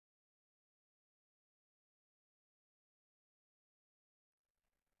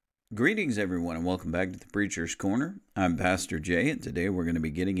Greetings, everyone, and welcome back to the Preacher's Corner. I'm Pastor Jay, and today we're going to be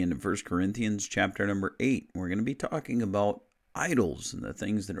getting into 1 Corinthians chapter number 8. We're going to be talking about idols and the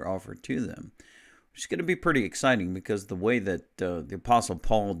things that are offered to them, which is going to be pretty exciting because the way that the Apostle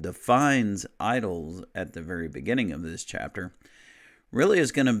Paul defines idols at the very beginning of this chapter really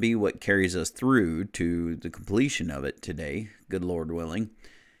is going to be what carries us through to the completion of it today, good Lord willing,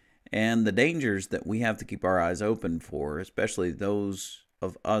 and the dangers that we have to keep our eyes open for, especially those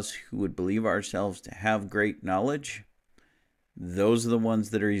of us who would believe ourselves to have great knowledge. Those are the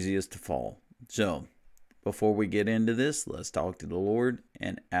ones that are easiest to fall. So, before we get into this, let's talk to the Lord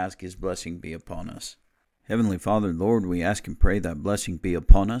and ask His blessing be upon us. Heavenly Father, Lord, we ask and pray that blessing be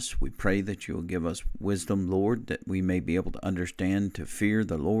upon us. We pray that you will give us wisdom, Lord, that we may be able to understand, to fear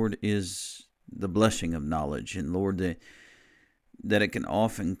the Lord is the blessing of knowledge. And Lord, that it can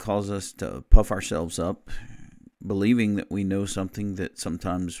often cause us to puff ourselves up, believing that we know something that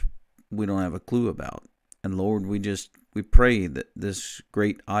sometimes we don't have a clue about. And Lord, we pray that this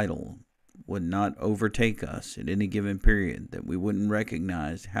great idol would not overtake us at any given period, that we wouldn't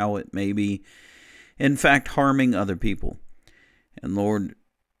recognize how it may be, in fact, harming other people. And Lord,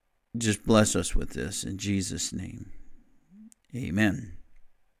 just bless us with this in Jesus' name. Amen.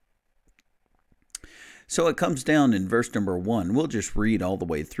 So it comes down in verse number 1. We'll just read all the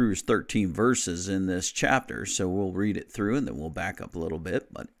way through. There's 13 verses in this chapter, so we'll read it through and then we'll back up a little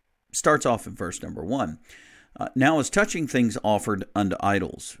bit. But it starts off in verse number 1. Now as touching things offered unto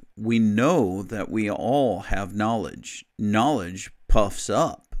idols, we know that we all have knowledge. Knowledge puffs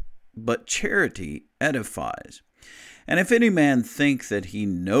up, but charity edifies. And if any man think that he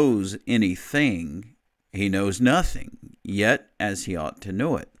knows anything, he knows nothing, yet as he ought to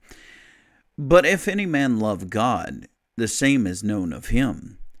know it. But if any man love God, the same is known of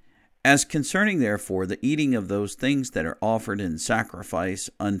him. As concerning therefore the eating of those things that are offered in sacrifice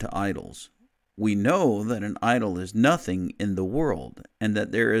unto idols, we know that an idol is nothing in the world, and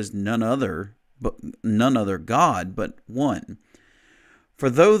that there is none other God but one.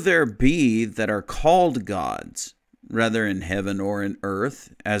 For though there be that are called gods, rather in heaven or in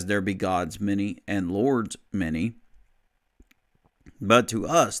earth, as there be gods many and lords many, but to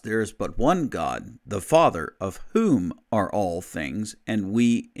us there is but one God, the Father, of whom are all things, and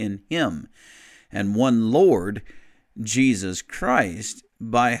we in him, and one Lord, Jesus Christ,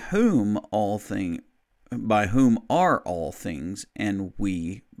 by whom are all things, and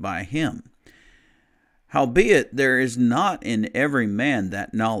we by him. Howbeit there is not in every man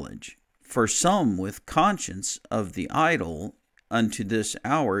that knowledge, for some with conscience of the idol unto this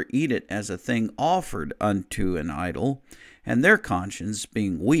hour eat it as a thing offered unto an idol, and their conscience,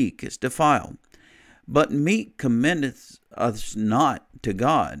 being weak, is defiled. But meat commendeth us not to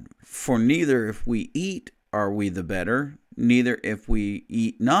God, for neither if we eat are we the better, neither if we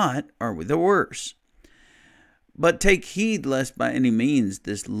eat not are we the worse. But take heed lest by any means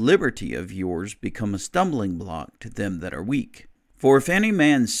this liberty of yours become a stumbling block to them that are weak. For if any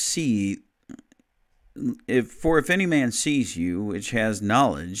man sees you, which has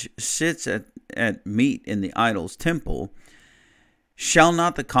knowledge, sits at meat in the idol's temple, shall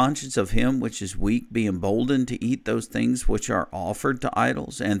not the conscience of him which is weak be emboldened to eat those things which are offered to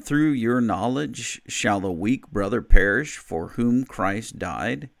idols? And through your knowledge shall the weak brother perish for whom Christ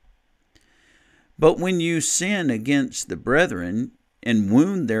died? But when you sin against the brethren and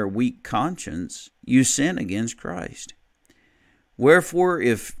wound their weak conscience, you sin against Christ. Wherefore,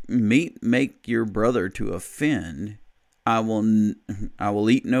 if meat make your brother to offend, I will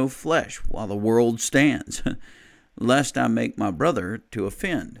eat no flesh while the world stands, lest I make my brother to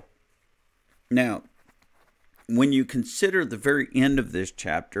offend. Now, when you consider the very end of this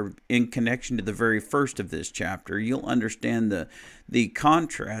chapter in connection to the very first of this chapter, you'll understand the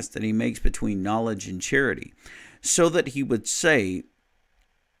contrast that he makes between knowledge and charity. So that he would say,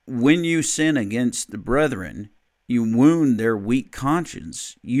 when you sin against the brethren, you wound their weak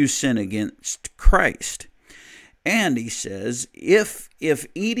conscience, you sin against Christ. And he says, if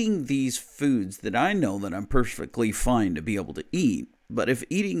eating these foods that I know that I'm perfectly fine to be able to eat, but if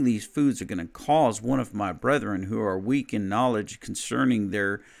eating these foods are going to cause one of my brethren who are weak in knowledge concerning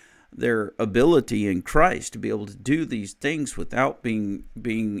their ability in Christ to be able to do these things without being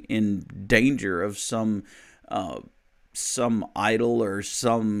in danger of some idol or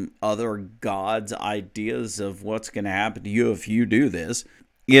some other god's ideas of what's going to happen to you if you do this,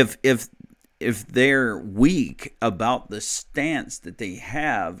 if they're weak about the stance that they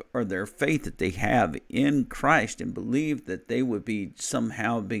have or their faith that they have in Christ and believe that they would be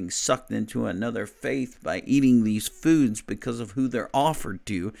somehow being sucked into another faith by eating these foods because of who they're offered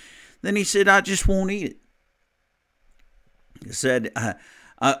to, then he said, I just won't eat it. He said,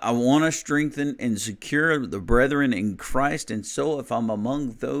 I want to strengthen and secure the brethren in Christ. And so if I'm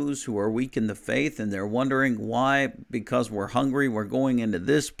among those who are weak in the faith and they're wondering why, because we're hungry, we're going into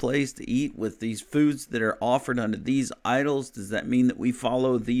this place to eat with these foods that are offered unto these idols, does that mean that we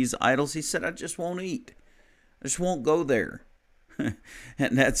follow these idols? He said, I just won't eat. I just won't go there.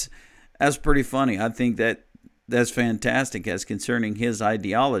 And that's pretty funny. I think that's fantastic as concerning his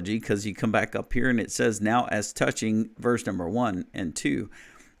ideology, because you come back up here and it says, now as touching, verse number 1 and 2,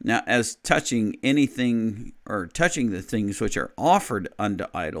 now as touching anything, or touching the things which are offered unto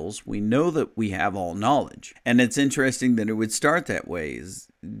idols, we know that we have all knowledge. And it's interesting that it would start that way, is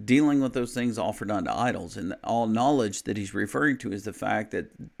dealing with those things offered unto idols. And all knowledge that he's referring to is the fact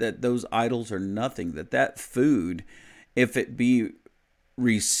that those idols are nothing, that food, if it be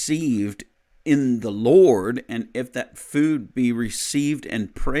received in the Lord, and if that food be received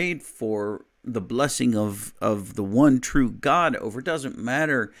and prayed for the blessing of the one true God over, doesn't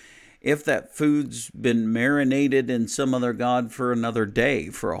matter if that food's been marinated in some other god for another day,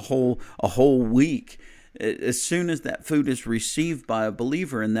 for a whole week. As soon as that food is received by a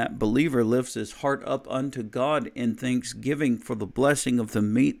believer, and that believer lifts his heart up unto God in thanksgiving for the blessing of the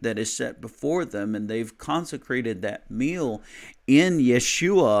meat that is set before them, and they've consecrated that meal in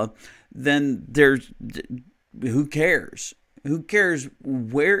Yeshua, then who cares? Who cares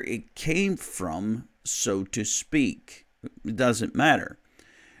where it came from, so to speak? It doesn't matter.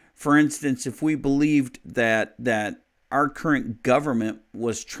 For instance, if we believed that our current government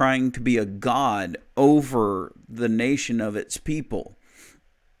was trying to be a god over the nation of its people,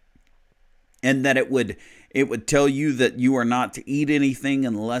 and that it would tell you that you are not to eat anything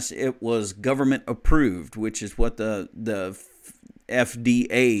unless it was government approved, which is what the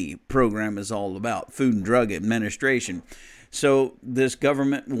FDA program is all about, Food and Drug Administration. So this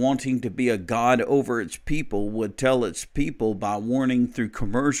government, wanting to be a god over its people, would tell its people by warning through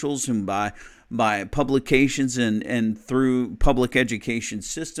commercials and by publications and through public education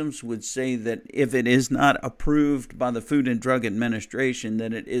systems, would say that if it is not approved by the Food and Drug Administration,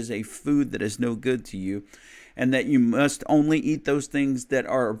 then it is a food that is no good to you, and that you must only eat those things that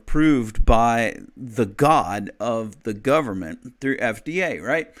are approved by the God of the government through FDA,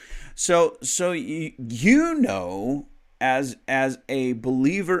 right? So you know, as a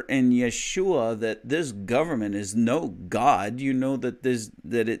believer in Yeshua, that this government is no God. You know that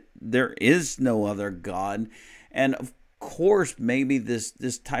there is no other God, and of course, maybe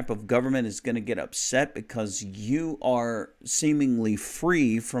this type of government is going to get upset because you are seemingly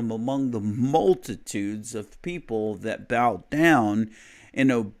free from among the multitudes of people that bow down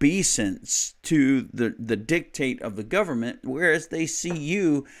in obeisance to the dictate of the government, whereas they see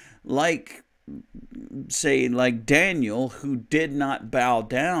you like Daniel, who did not bow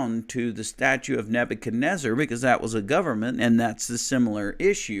down to the statue of Nebuchadnezzar because that was a government, and that's the similar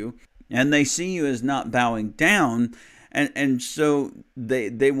issue. And they see you as not bowing down, and so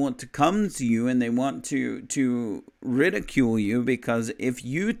they want to come to you and they want to ridicule you, because if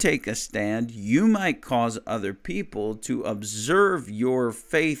you take a stand, you might cause other people to observe your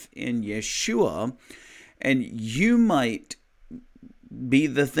faith in Yeshua, and you might be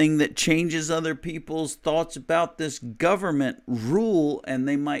the thing that changes other people's thoughts about this government rule, and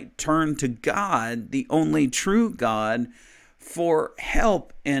they might turn to God, the only true God, for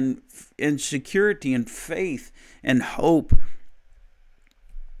help and security and faith and hope,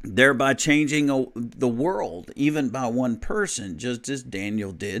 thereby changing the world, even by one person, just as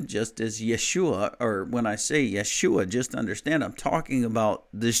Daniel did, just as Yeshua. Or when I say Yeshua, just understand I'm talking about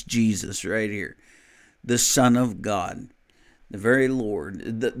this Jesus right here, the Son of God, the very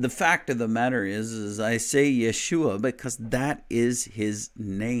Lord. The fact of the matter is I say Yeshua because that is his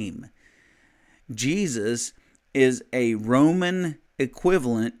name. Jesus is a Roman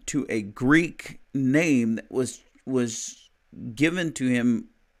equivalent to a Greek name that was given to him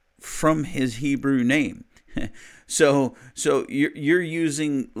from his Hebrew name. So you're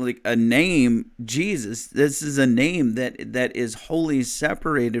using like a name, Jesus. This is a name that is wholly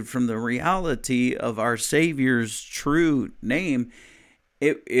separated from the reality of our Savior's true name.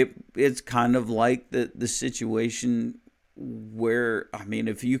 It's kind of like the situation where, I mean,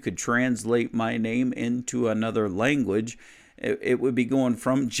 if you could translate my name into another language, it would be going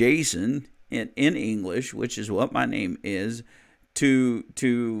from Jason in English, which is what my name is,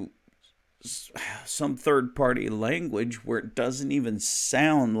 to some third-party language where it doesn't even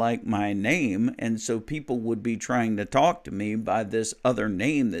sound like my name, and so people would be trying to talk to me by this other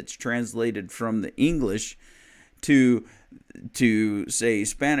name that's translated from the English to say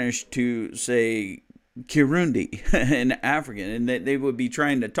Spanish, to say Kirundi in African, and they would be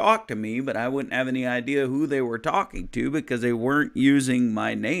trying to talk to me, but I wouldn't have any idea who they were talking to because they weren't using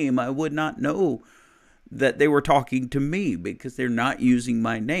my name. I would not know that they were talking to me because they're not using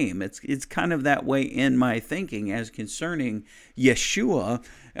my name. It's kind of that way in my thinking as concerning Yeshua.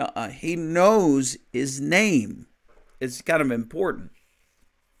 He knows his name. It's kind of important.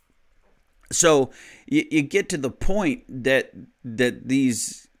 So you get to the point that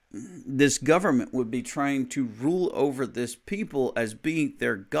this government would be trying to rule over this people as being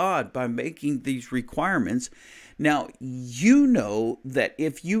their God by making these requirements. Now, you know that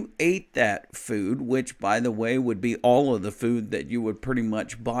if you ate that food, which, by the way, would be all of the food that you would pretty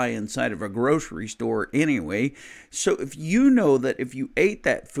much buy inside of a grocery store anyway. So if you know that if you ate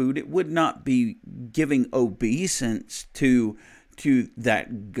that food, it would not be giving obeisance to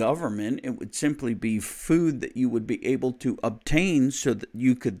that government. It would simply be food that you would be able to obtain so that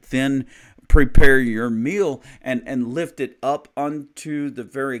you could then prepare your meal and lift it up unto the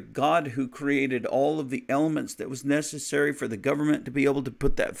very God who created all of the elements that was necessary for the government to be able to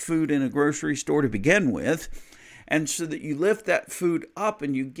put that food in a grocery store to begin with. And so that you lift that food up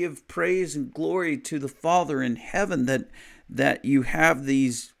and you give praise and glory to the Father in heaven that you have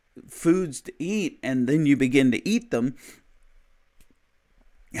these foods to eat, and then you begin to eat them.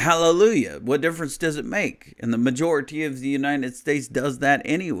 Hallelujah. What difference does it make? And the majority of the United States does that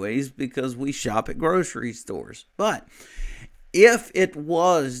anyways because we shop at grocery stores. But if it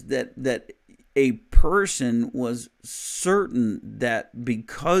was that a person was certain that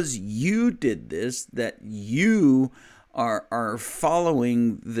because you did this, that you are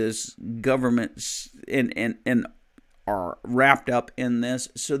following this government and are wrapped up in this,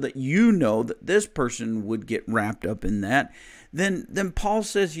 so that you know that this person would get wrapped up in that, then Paul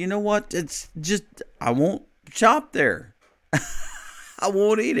says, you know what? It's just, I won't shop there. I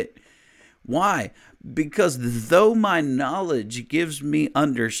won't eat it. Why? Because though my knowledge gives me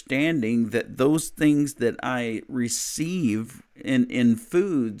understanding that those things that I receive in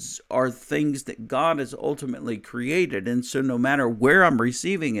foods are things that God has ultimately created, and so no matter where I'm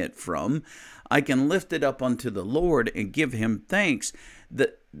receiving it from, I can lift it up unto the Lord and give him thanks.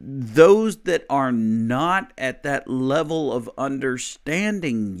 That those that are not at that level of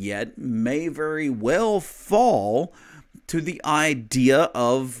understanding yet may very well fall to the idea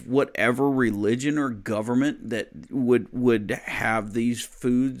of whatever religion or government that would have these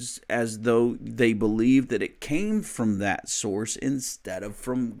foods as though they believe that it came from that source instead of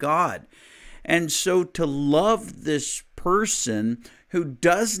from God. And so to love this person who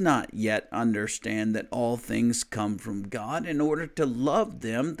does not yet understand that all things come from God, in order to love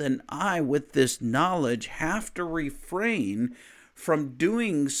them, then I, with this knowledge, have to refrain from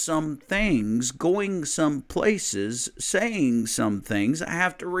doing some things, going some places, saying some things. I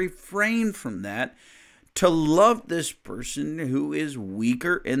have to refrain from that to love this person who is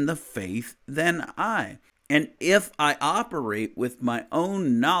weaker in the faith than I. And if I operate with my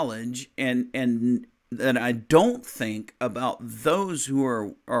own knowledge and that I don't think about those who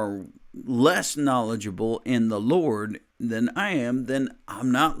are less knowledgeable in the Lord than I am, then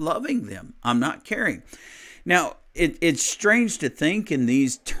I'm not loving them. I'm not caring. Now, it's strange to think in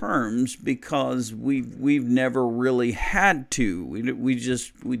these terms because we've never really had to.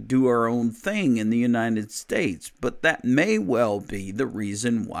 We do our own thing in the United States, but that may well be the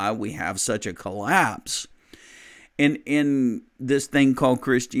reason why we have such a collapse in this thing called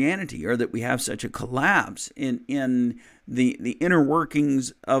Christianity, or that we have such a collapse in the inner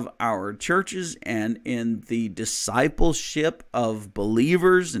workings of our churches and in the discipleship of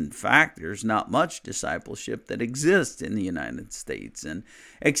believers. In fact, there's not much discipleship that exists in the United States, and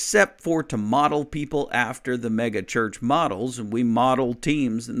except for to model people after the mega church models, and we model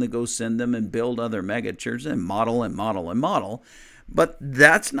teams and they go send them and build other mega churches and model and model and model. But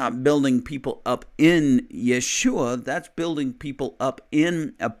that's not building people up in Yeshua. That's building people up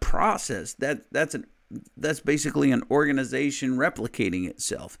in a process. That's basically an organization replicating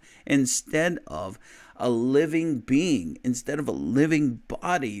itself instead of a living being, instead of a living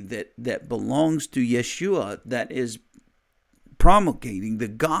body that belongs to Yeshua, that is promulgating the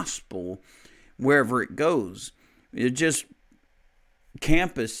gospel wherever it goes. It's just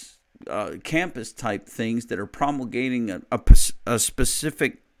campus type things that are promulgating a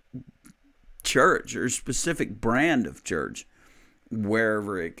specific church or a specific brand of church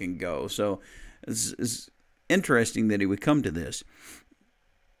wherever it can go. So it's interesting that he would come to this.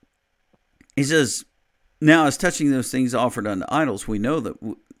 He says, now as touching those things offered unto idols, we know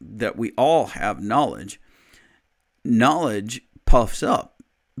that we all have knowledge. Knowledge puffs up,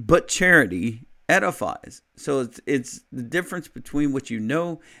 but charity edifies. So it's the difference between what you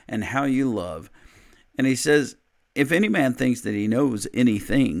know and how you love. And he says, if any man thinks that he knows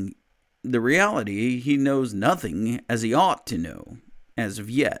anything, the reality, he knows nothing as he ought to know as of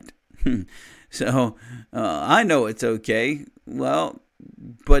yet. So I know it's okay. Well,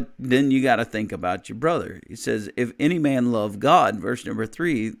 but then you got to think about your brother. He says, if any man love God, verse number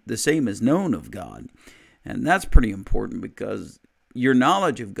 3, the same is known of God. And that's pretty important, because your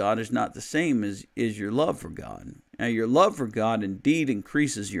knowledge of God is not the same as your love for God. Now, your love for God indeed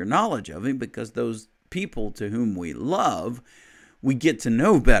increases your knowledge of Him, because those people to whom we love, we get to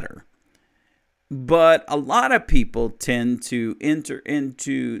know better. But a lot of people tend to enter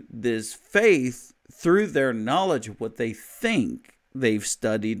into this faith through their knowledge of what they think they've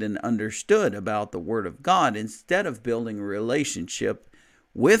studied and understood about the Word of God, instead of building a relationship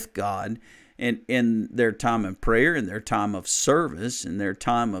with God in their time of prayer, in their time of service, in their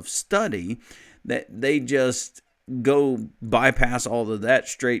time of study. That they just go bypass all of that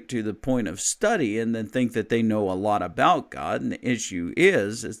straight to the point of study, and then think that they know a lot about God. And the issue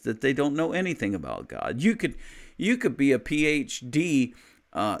is that they don't know anything about God. You could be a PhD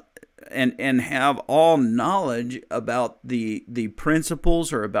and have all knowledge about the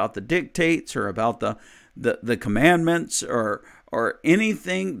principles, or about the dictates, or about the commandments, or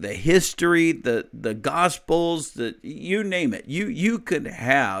anything, the history, the gospels, you name it. You could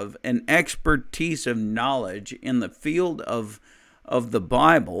have an expertise of knowledge in the field of the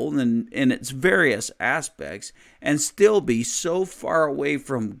Bible and in its various aspects, and still be so far away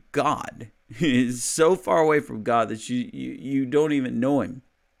from God. So far away from God that you don't even know Him.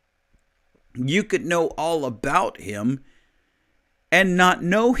 You could know all about Him and not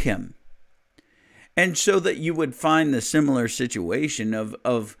know Him. And so that you would find the similar situation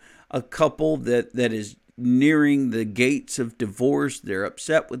of a couple that is nearing the gates of divorce. They're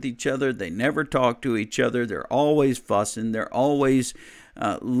upset with each other. They never talk to each other. They're always fussing. They're always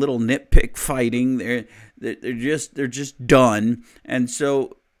little nitpick fighting. They're just done. And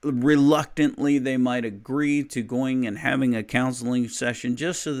so reluctantly, they might agree to going and having a counseling session,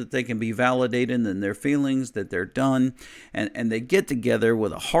 just so that they can be validated in their feelings that they're done. And they get together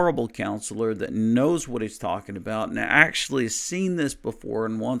with a horrible counselor that knows what he's talking about, and actually has seen this before,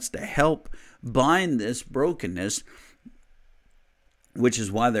 and wants to help bind this brokenness, which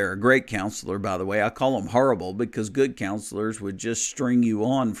is why they're a great counselor, by the way. I call them horrible, because good counselors would just string you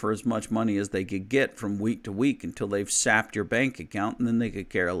on for as much money as they could get from week to week until they've sapped your bank account, and then they could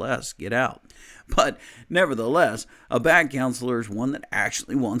care less, get out. But nevertheless, a bad counselor is one that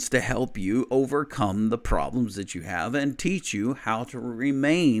actually wants to help you overcome the problems that you have, and teach you how to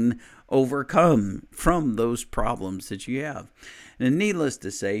remain overcome from those problems that you have. And needless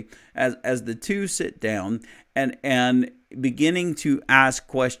to say, as the two sit down and beginning to ask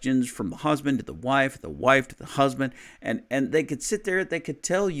questions from the husband to the wife to the husband, and they could sit there, they could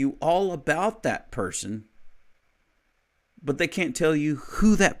tell you all about that person, but they can't tell you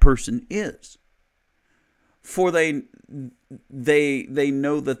who that person is. For they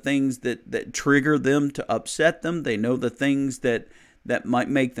know the things that trigger them to upset them. They know the things that might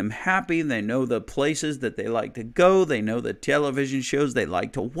make them happy. They know the places that they like to go. They know the television shows they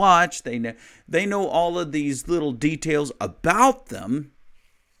like to watch. They know all of these little details about them,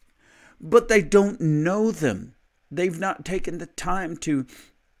 but they don't know them. They've not taken the time to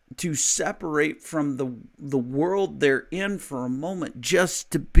separate from the world they're in for a moment, just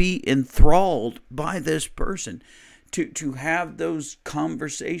to be enthralled by this person. To have those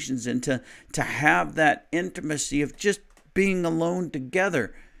conversations, and to have that intimacy of just being alone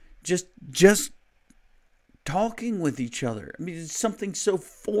together, just talking with each other. I mean, it's something so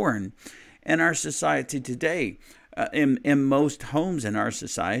foreign in our society today, in most homes in our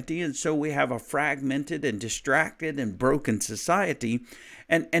society. And so we have a fragmented and distracted and broken society.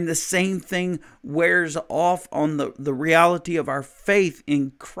 And the same thing wears off on the reality of our faith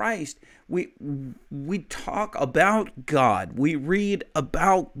in Christ. We talk about God. We read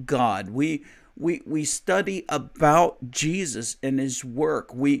about God. We study about Jesus and His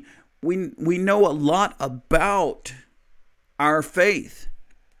work. We know a lot about our faith.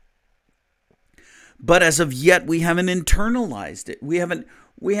 But as of yet, we haven't internalized it. We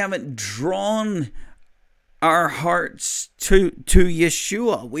haven't drawn our hearts to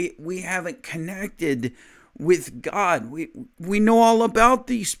Yeshua. We haven't connected with God. We know all about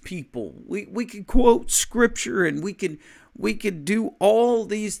these people. We could quote scripture, and we could do all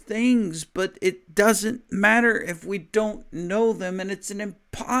these things, but it doesn't matter if we don't know them. And it's an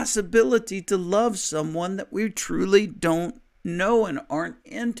impossibility to love someone that we truly don't know and aren't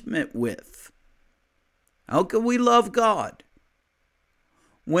intimate with. How can we love God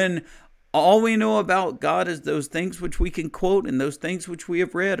when All we know about God is those things which we can quote, and those things which we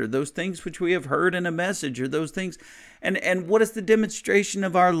have read, or those things which we have heard in a message, or those things. And what is the demonstration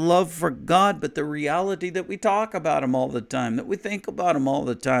of our love for God but the reality that we talk about Him all the time, that we think about Him all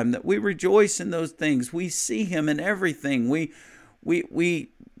the time, that we rejoice in those things. We see Him in everything. We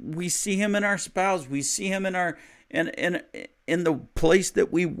see Him in our spouse. We see Him in our in the place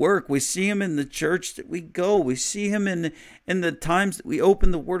that we work. We see Him in the church that we go. We see Him in the times that we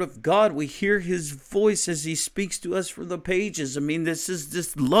open the Word of God. We hear His voice as He speaks to us from the pages. I mean, this is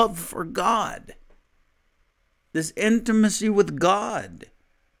this love for God, this intimacy with God.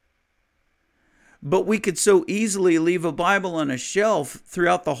 But we could so easily leave a Bible on a shelf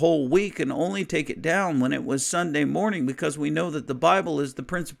throughout the whole week and only take it down when it was Sunday morning, because we know that the Bible is the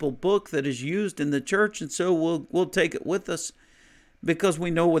principal book that is used in the church, and so we'll take it with us because we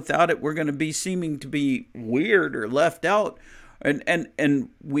know without it we're going to be seeming to be weird or left out. And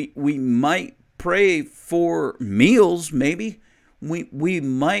we might pray for meals, maybe. We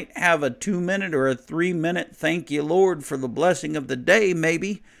might have a 2-minute or a 3-minute thank you, Lord, for the blessing of the day,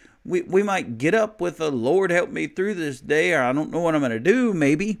 maybe. We might get up with a Lord help me through this day, or I don't know what I'm going to do,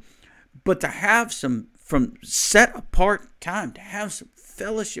 maybe. But to have some from set apart time, to have some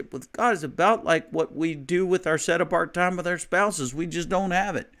fellowship with God is about like what we do with our set apart time with our spouses. We just don't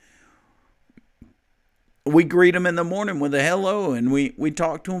have it. We greet them in the morning with a hello, and we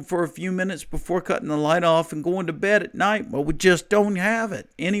talk to them for a few minutes before cutting the light off and going to bed at night. But we just don't have it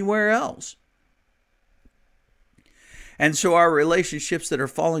anywhere else. And so our relationships that are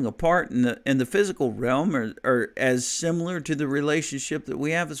falling apart in the physical realm are as similar to the relationship that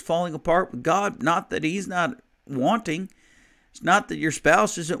we have as falling apart with God. Not that He's not wanting. It's not that your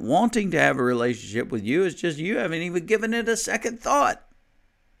spouse isn't wanting to have a relationship with you. It's just you haven't even given it a second thought.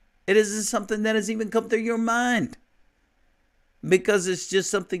 It isn't something that has even come through your mind, because it's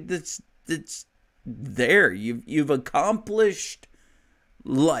just something that's there. You've accomplished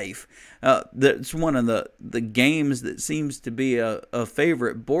life. That's one of the games that seems to be a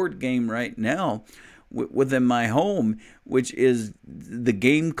favorite board game right now within my home, which is the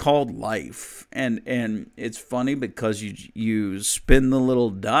game called Life. And it's funny because you spin the little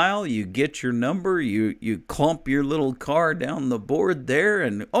dial, you get your number, you clump your little car down the board there,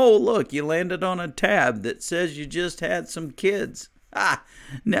 and oh look, you landed on a tab that says you just had some kids.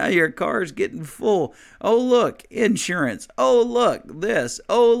 Now your car's getting full. Oh, look, insurance. Oh, look, this.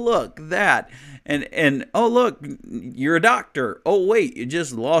 Oh, look, that. And oh, look, you're a doctor. Oh, wait, you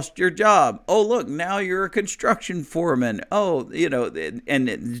just lost your job. Oh, look, now you're a construction foreman. Oh, and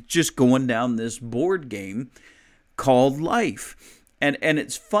it's just going down this board game called Life. And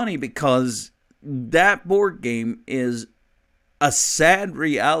it's funny because that board game is a sad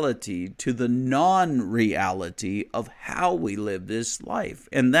reality to the non-reality of how we live this life.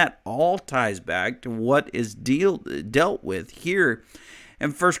 And that all ties back to what is dealt with here in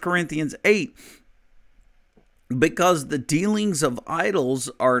 1 Corinthians 8. Because the dealings of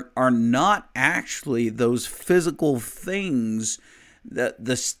idols are not actually those physical things,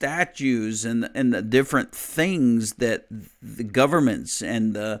 the statues and the different things that the governments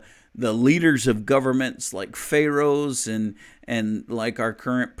and the leaders of governments like pharaohs and like our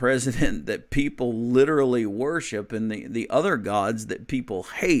current president that people literally worship, and the other gods that people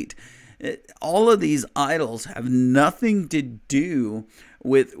hate. All of these idols have nothing to do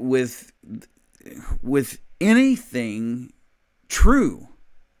with anything true.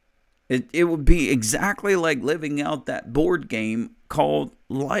 It would be exactly like living out that board game called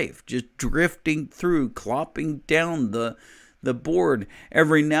Life, just drifting through, clopping down the board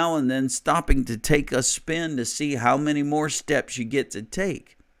every now and then, stopping to take a spin to see how many more steps you get to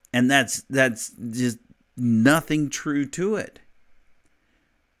take. And that's just nothing true to it.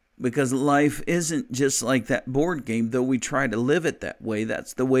 Because life isn't just like that board game, though we try to live it that way.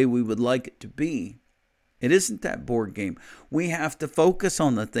 That's the way we would like it to be. It isn't that board game. We have to focus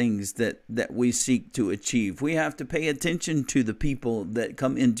on the things that we seek to achieve. We have to pay attention to the people that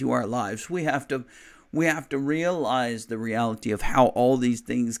come into our lives. We have to realize the reality of how all these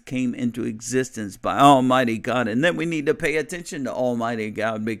things came into existence by Almighty God. And then we need to pay attention to Almighty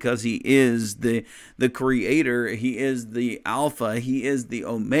God, because He is the Creator. He is the Alpha. He is the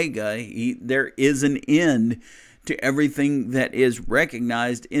Omega. There is an end to everything that is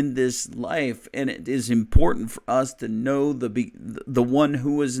recognized in this life. And it is important for us to know the one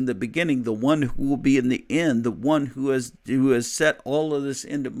who was in the beginning, the one who will be in the end, the one who has set all of this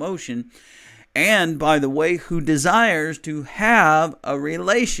into motion. And, by the way, who desires to have a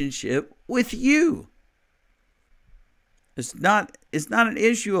relationship with you. It's not an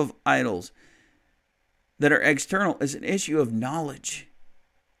issue of idols that are external. It's an issue of knowledge.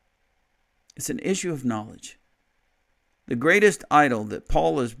 It's an issue of knowledge. The greatest idol that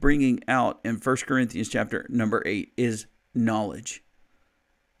Paul is bringing out in 1 Corinthians chapter number 8 is knowledge.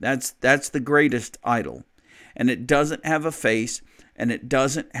 That's the greatest idol. And it doesn't have a face, and it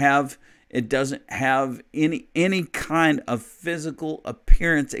doesn't have any kind of physical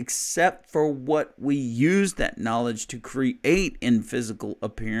appearance except for what we use that knowledge to create in physical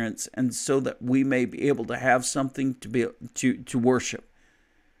appearance, and so that we may be able to have something to worship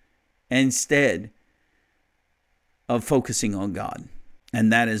instead of focusing on God.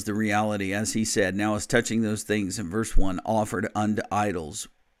 And that is the reality, as he said. Now, as touching those things in verse 1 offered unto idols,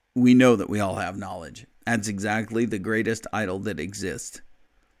 we know that we all have knowledge. That's exactly the greatest idol that exists.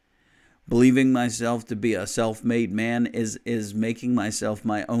 Believing myself to be a self-made man is making myself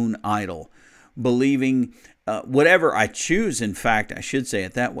my own idol. Believing whatever I choose, in fact, I should say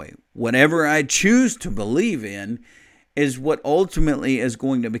it that way, whatever I choose to believe in is what ultimately is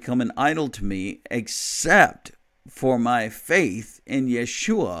going to become an idol to me, except for my faith in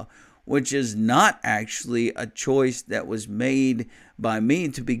Yeshua, which is not actually a choice that was made by me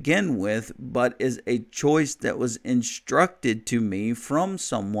to begin with, but is a choice that was instructed to me from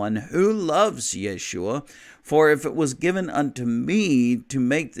someone who loves Yeshua. For if it was given unto me to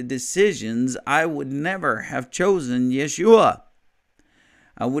make the decisions, I would never have chosen Yeshua.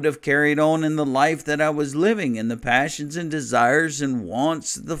 I would have carried on in the life that I was living, in the passions and desires and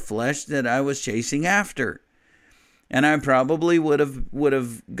wants of the flesh that I was chasing after. And I probably would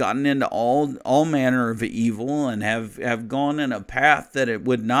have gotten into all manner of evil, and have gone in a path that it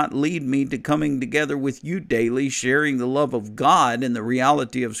would not lead me to coming together with you daily, sharing the love of God and the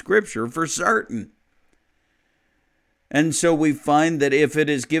reality of Scripture for certain. And so we find that if it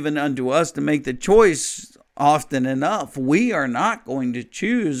is given unto us to make the choice often enough, we are not going to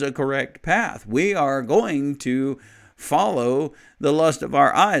choose a correct path. We are going to follow the lust of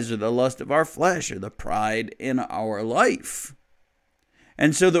our eyes, or the lust of our flesh, or the pride in our life.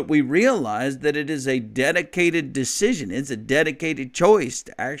 And so that we realize that it is a dedicated decision. It's a dedicated choice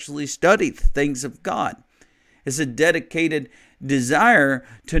to actually study the things of God. It's a dedicated desire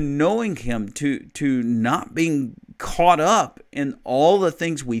to knowing Him, to not being caught up in all the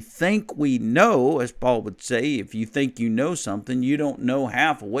things we think we know. As Paul would say, if you think you know something, you don't know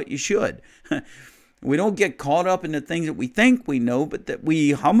half of what you should. We don't get caught up in the things that we think we know, but that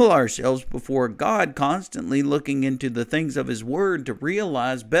we humble ourselves before God, constantly looking into the things of His Word to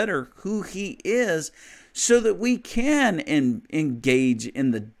realize better who He is, so that we can engage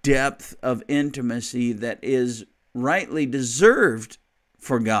in the depth of intimacy that is rightly deserved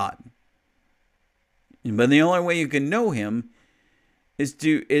for God. But the only way you can know Him is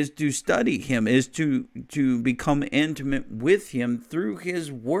to study Him, is to become intimate with Him through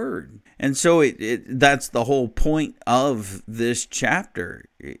His Word. And so that's the whole point of this chapter.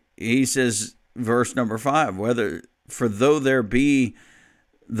 He says, verse number 5, though there be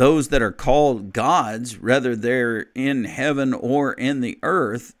those that are called gods, whether they're in heaven or in the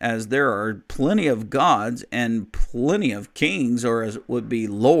earth, as there are plenty of gods and plenty of kings, or as it would be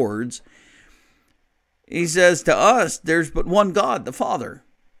lords, he says to us, there's but one God, the Father.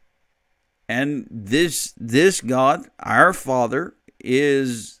 And this God, our Father,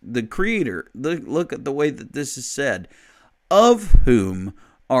 is the Creator. Look at the way that this is said. Of whom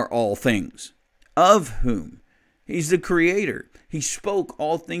are all things. Of whom. He's the Creator. He spoke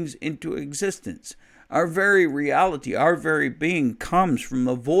all things into existence. Our very reality, our very being comes from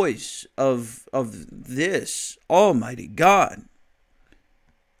the voice of this Almighty God.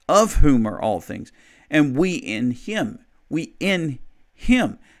 Of whom are all things. And we in Him. We in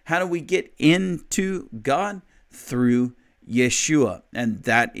Him. How do we get into God? Through Yeshua. And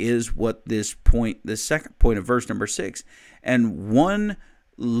that is what the second point of verse number 6. And one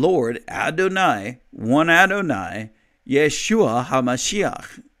Lord, Adonai, Yeshua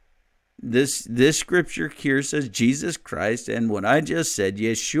HaMashiach. This scripture here says Jesus Christ, and what I just said,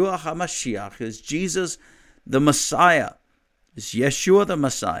 Yeshua HaMashiach, is Jesus the Messiah. It's Yeshua the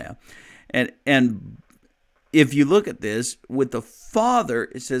Messiah. And if you look at this, with the Father,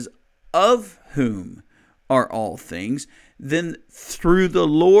 it says, of whom are all things. Then through the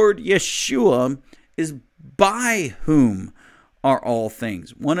Lord Yeshua is by whom are all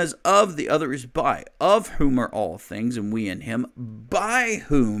things. One is of, the other is by. Of whom are all things, and we in Him. By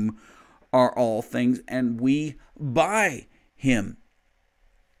whom are all things, and we by Him.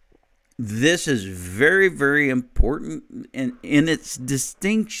 This is very, very important, and in its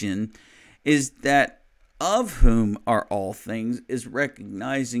distinction is that of whom are all things is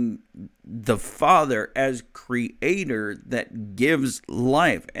recognizing the Father as Creator that gives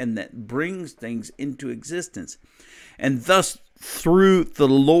life and that brings things into existence. And thus, through the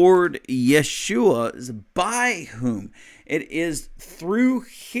Lord Yeshua, by whom it is through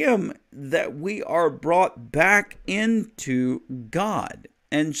him that we are brought back into God.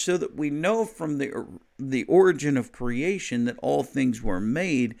 And so that we know from the origin of creation that all things were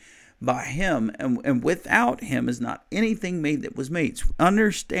made by him, and without him is not anything made that was made. So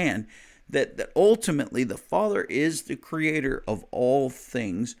understand that ultimately the Father is the creator of all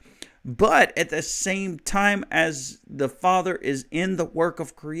things. But at the same time as the Father is in the work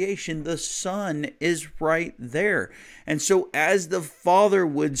of creation, the Son is right there. And so as the Father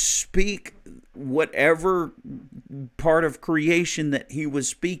would speak whatever part of creation that he was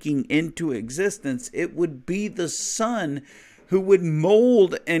speaking into existence, it would be the Son who would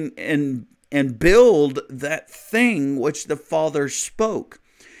mold and build that thing which the Father spoke.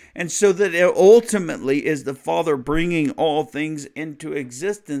 And so that it ultimately is the Father bringing all things into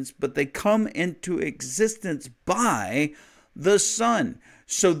existence, but they come into existence by the Son.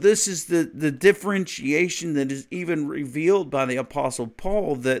 So this is the differentiation that is even revealed by the Apostle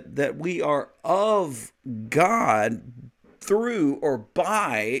Paul, that we are of God through or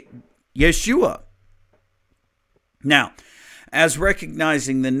by Yeshua. Now, as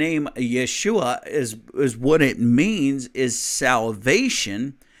recognizing the name Yeshua is what it means is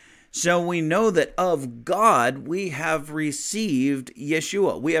salvation, so we know that of God we have received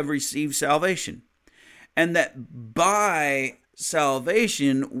Yeshua. We have received salvation. And that by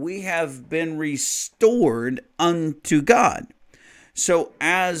salvation we have been restored unto God. So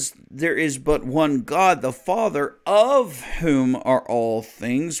as there is but one God, the Father, of whom are all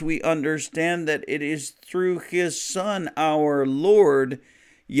things, we understand that it is through his Son, our Lord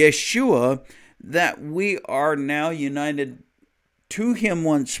Yeshua, that we are now united to him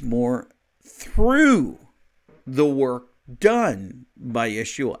once more through the work done by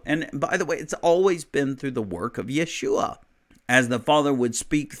Yeshua. And by the way, it's always been through the work of Yeshua. As the Father would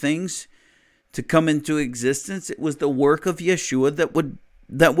speak things to come into existence, it was the work of Yeshua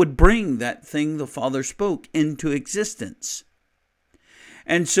that would bring that thing the Father spoke into existence.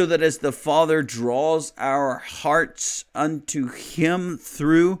 And so that as the Father draws our hearts unto him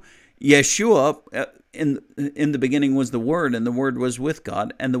through Yeshua, in the beginning was the Word, and the Word was with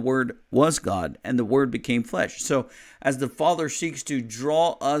God, and the Word was God, and the Word became flesh. So as the Father seeks to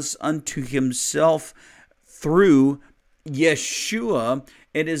draw us unto himself through Yeshua,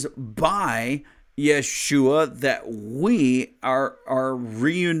 it is by Yeshua that we are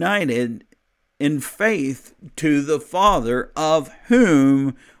reunited in faith to the Father, of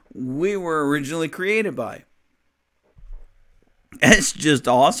whom we were originally created by. It's just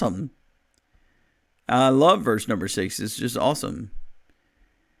awesome. I love verse number 6. It's just awesome.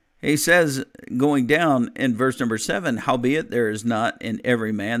 He says, going down in verse number 7, howbeit there is not in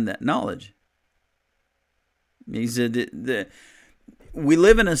every man that knowledge. He said, we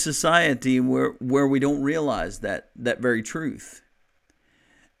live in a society where we don't realize that very truth.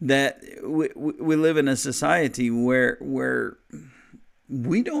 That we live in a society where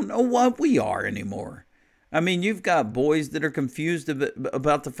we don't know what we are anymore. I mean, you've got boys that are confused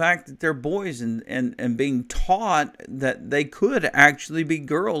about the fact that they're boys and being taught that they could actually be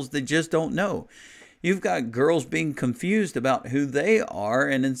girls. They just don't know. You've got girls being confused about who they are,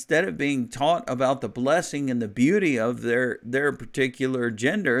 and instead of being taught about the blessing and the beauty of their particular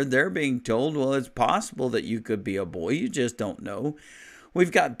gender, they're being told, well, it's possible that you could be a boy. You just don't know.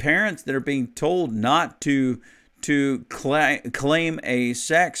 We've got parents that are being told not to claim a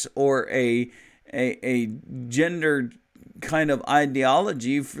sex or a gender kind of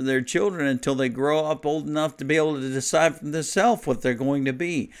ideology for their children until they grow up old enough to be able to decide for themselves what they're going to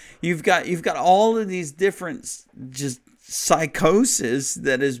be. You've got all of these different just psychosis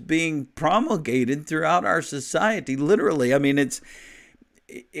that is being promulgated throughout our society. Literally, I mean,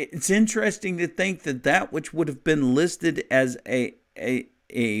 it's interesting to think that which would have been listed as a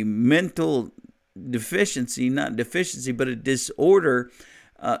mental deficiency, not deficiency, but a disorder,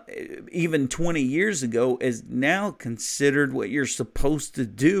 even 20 years ago, is now considered what you're supposed to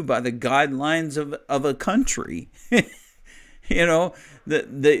do by the guidelines of a country. You know,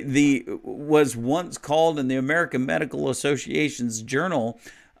 the was once called in the American Medical Association's journal,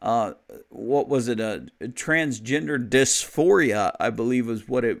 what was it? A transgender dysphoria, I believe, was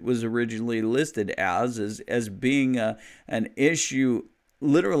what it was originally listed as being an issue.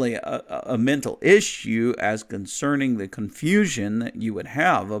 Literally a mental issue, as concerning the confusion that you would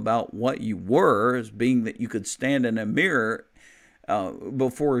have about what you were, as being that you could stand in a mirror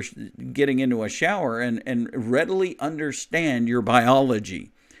before getting into a shower and readily understand your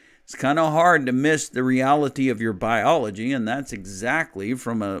biology. It's kind of hard to miss the reality of your biology, and that's exactly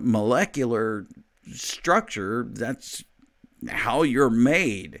from a molecular structure. That's how you're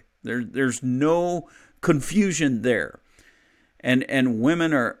made. There's no confusion there. And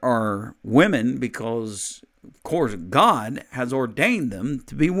women are women because, of course, God has ordained them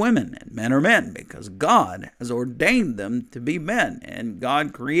to be women, and men are men because God has ordained them to be men. And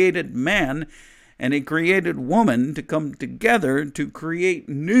God created man and He created woman to come together to create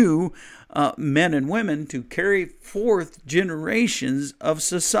new men and women to carry forth generations of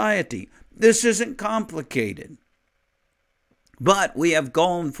society. This isn't complicated. But we have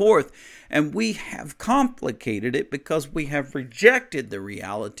gone forth and we have complicated it because we have rejected the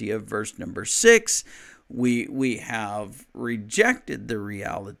reality of verse number 6. We have rejected the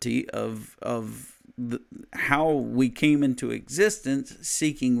reality of how we came into existence,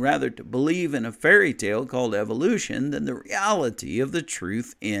 seeking rather to believe in a fairy tale called evolution than the reality of the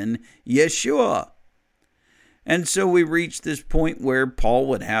truth in Yeshua. And so we reach this point where Paul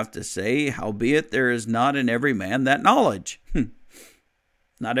would have to say, howbeit there is not in every man that knowledge.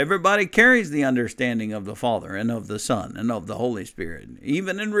 Not everybody carries the understanding of the Father and of the Son and of the Holy Spirit.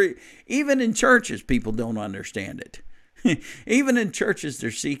 Even in churches, people don't understand it. Even in churches,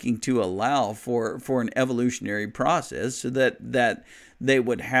 they're seeking to allow for an evolutionary process so that they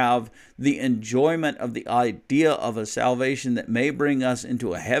would have the enjoyment of the idea of a salvation that may bring us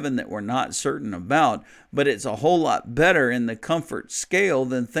into a heaven that we're not certain about. But it's a whole lot better in the comfort scale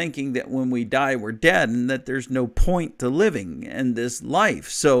than thinking that when we die, we're dead and that there's no point to living in this life.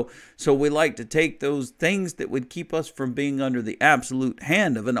 So we like to take those things that would keep us from being under the absolute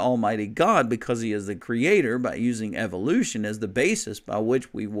hand of an almighty God because He is the creator, by using evolution as the basis by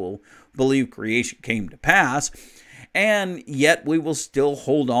which we will believe creation came to pass. And yet we will still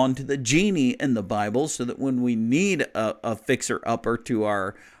hold on to the genie in the Bible so that when we need a fixer-upper to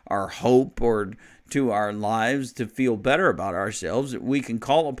our hope or to our lives to feel better about ourselves, that we can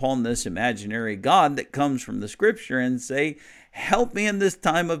call upon this imaginary God that comes from the Scripture and say, help me in this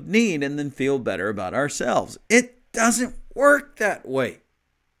time of need, and then feel better about ourselves. It doesn't work that way.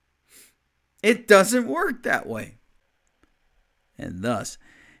 It doesn't work that way. And thus,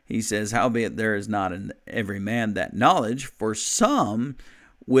 he says, howbeit there is not in every man that knowledge, for some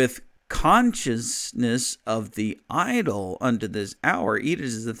with consciousness of the idol unto this hour eat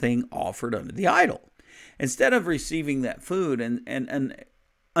as the thing offered unto the idol. Instead of receiving that food and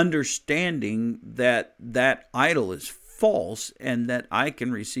understanding that that idol is false and that I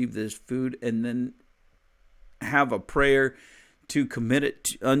can receive this food and then have a prayer to commit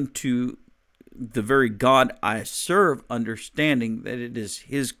it unto the very God I serve, understanding that it is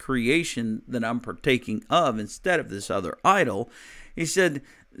His creation that I'm partaking of instead of this other idol. He said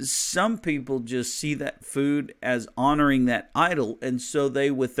some people just see that food as honoring that idol, and so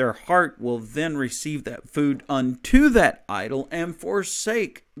they with their heart will then receive that food unto that idol and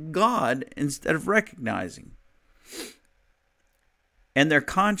forsake God instead of recognizing. And their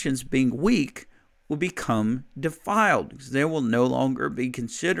conscience being weak will become defiled because they will no longer be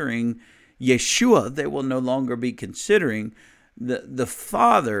considering Yeshua. They will no longer be considering the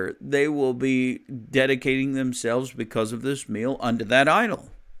Father. They will be dedicating themselves because of this meal unto that idol.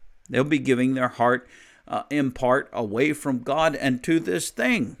 They'll be giving their heart in part away from God and to this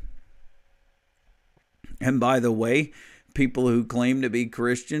thing. And by the way, people who claim to be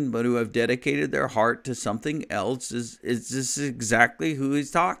Christian but who have dedicated their heart to something else is this exactly who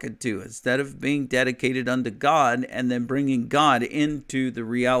he's talking to. Instead of being dedicated unto God and then bringing God into the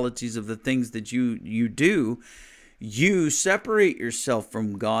realities of the things that you do, you separate yourself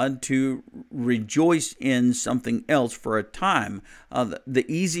from God to rejoice in something else for a time. The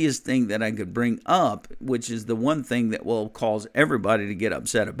easiest thing that I could bring up, which is the one thing that will cause everybody to get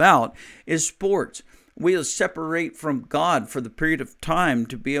upset about, is sports. We'll separate from God for the period of time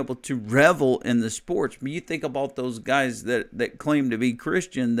to be able to revel in the sports. But you think about those guys that claim to be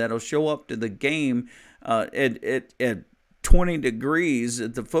Christian that'll show up to the game at 20 degrees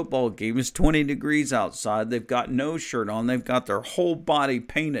at the football game. It's 20 degrees outside. They've got no shirt on. They've got their whole body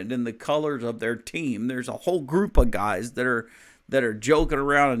painted in the colors of their team. There's a whole group of guys that are joking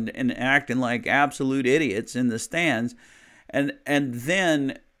around and acting like absolute idiots in the stands. And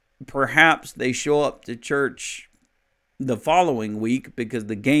then perhaps they show up to church the following week because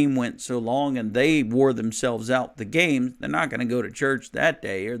the game went so long and they wore themselves out the game. They're not going to go to church that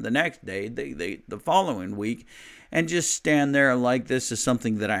day or the next day, the following week, and just stand there like this is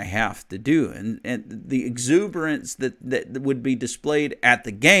something that I have to do. And the exuberance that would be displayed at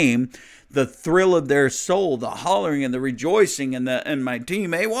the game, the thrill of their soul, the hollering and the rejoicing and my team,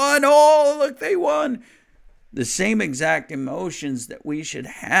 they won, oh, look, they won. the same exact emotions that we should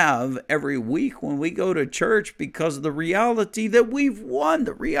have every week when we go to church, because of the reality that we've won,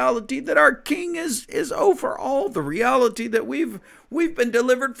 the reality that our King is over all, the reality that we've been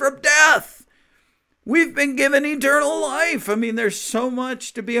delivered from death. We've been given eternal life. I mean, there's so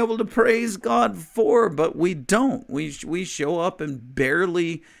much to be able to praise God for, but we don't. We show up and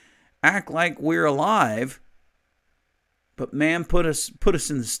barely act like we're alive. But man, put us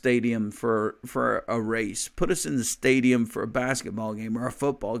in the stadium for a race. Put us in the stadium for a basketball game or a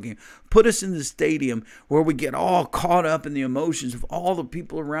football game. Put us in the stadium where we get all caught up in the emotions of all the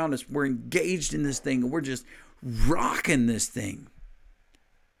people around us. We're engaged in this thing and we're just rocking this thing.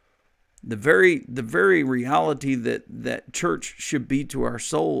 The very reality that church should be to our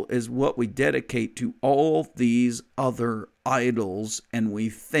soul is what we dedicate to all these other idols, and we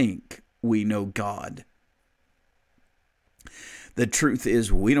think we know God. The truth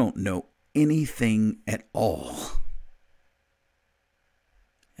is, we don't know anything at all.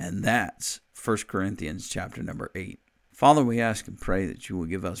 And that's 1 Corinthians chapter number 8. Father, we ask and pray that you will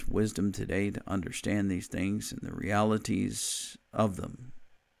give us wisdom today to understand these things and the realities of them.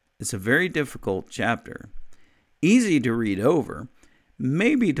 It's a very difficult chapter, easy to read over,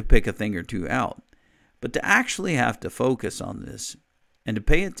 maybe to pick a thing or two out, but to actually have to focus on this and to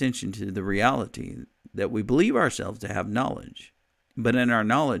pay attention to the reality that we believe ourselves to have knowledge, but in our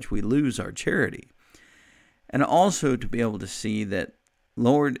knowledge we lose our charity. And also to be able to see that,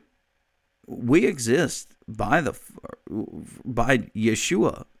 Lord, we exist by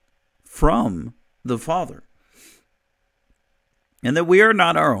Yeshua from the Father. And that we are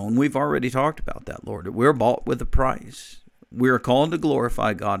not our own. We've already talked about that, Lord. That we're bought with a price. We are called to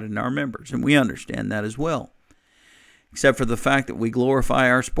glorify God in our members, and we understand that as well. Except for the fact that we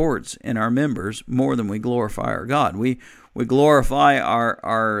glorify our sports and our members more than we glorify our God. We glorify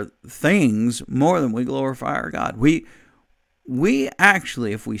our things more than we glorify our God. We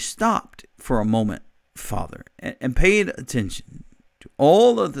actually, if we stopped for a moment, Father, and paid attention to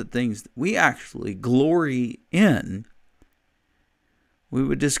all of the things that we actually glory in, we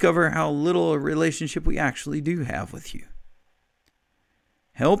would discover how little a relationship we actually do have with you.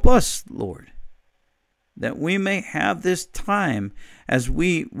 Help us, Lord, that we may have this time as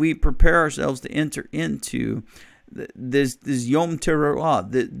we prepare ourselves to enter into this Yom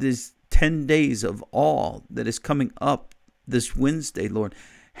Teruah, this 10 days of awe that is coming up this Wednesday, Lord.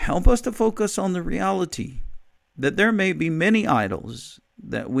 Help us to focus on the reality that there may be many idols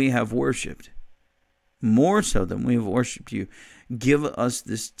that we have worshipped, more so than we have worshipped you. Give us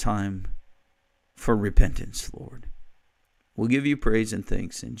this time for repentance, Lord. We'll give you praise and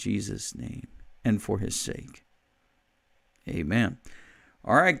thanks in Jesus' name and for his sake. Amen.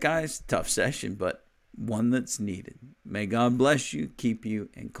 All right, guys, tough session, but one that's needed. May God bless you, keep you,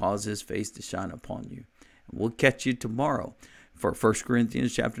 and cause his face to shine upon you. And we'll catch you tomorrow for 1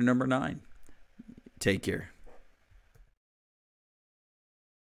 Corinthians chapter number 9. Take care.